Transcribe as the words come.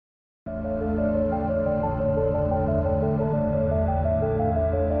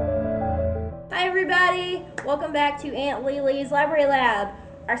everybody, welcome back to Aunt Lea Lea's Library Lab.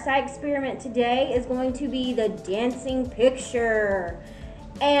 Our side experiment today is going to be the dancing picture.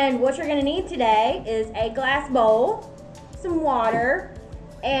 And what you're going to need today is a glass bowl, some water,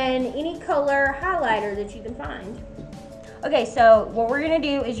 and any color highlighter that you can find. Okay, so what we're going to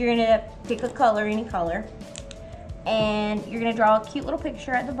do is you're going to pick a color, any color, and you're going to draw a cute little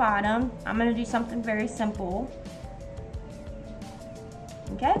picture at the bottom. I'm going to do something very simple.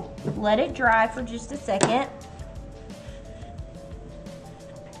 Okay, let it dry for just a second.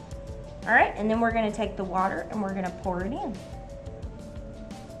 All right, and then we're gonna take the water and we're gonna pour it in.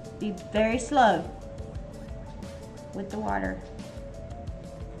 Be very slow with the water.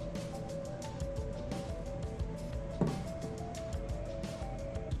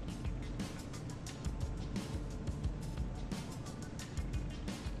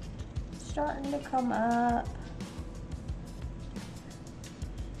 Starting to come up.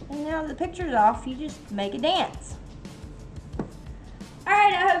 And now the picture's off, you just make a dance.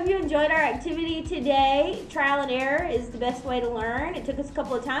 Alright, I hope you enjoyed our activity today. Trial and error is the best way to learn. It took us a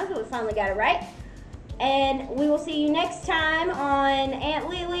couple of times, but we finally got it right. And we will see you next time on Aunt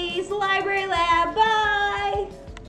Lea Lea's Library Lab. Bye!